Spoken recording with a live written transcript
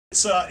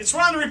It's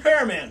Ron the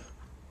Repairman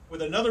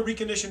with another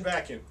reconditioned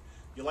vacuum.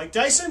 You like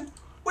Dyson?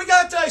 We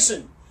got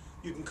Dyson.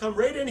 You can come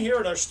right in here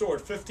at our store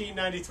at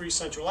 1593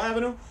 Central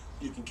Avenue.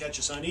 You can catch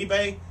us on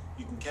eBay.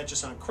 You can catch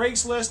us on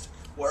Craigslist.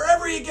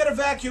 Wherever you get a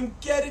vacuum,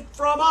 get it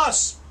from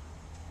us.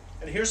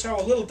 And here's how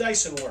a little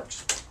Dyson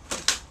works.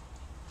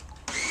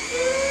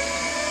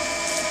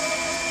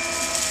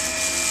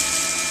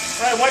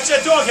 All right, watch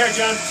that dog hair,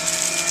 John.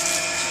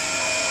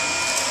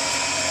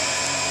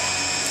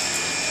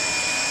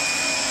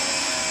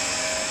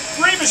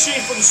 Great machine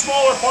for the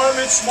smaller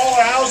apartments,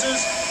 smaller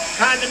houses,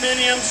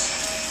 condominiums,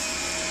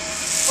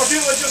 or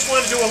people that just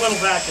want to do a little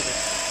vacuuming.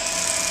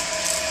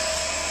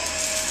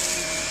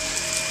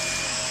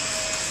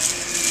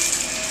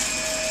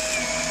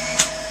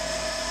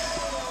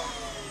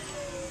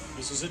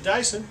 This is a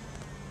Dyson.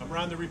 I'm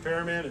Ron the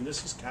Repairman, and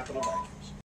this is Capital Vacuum.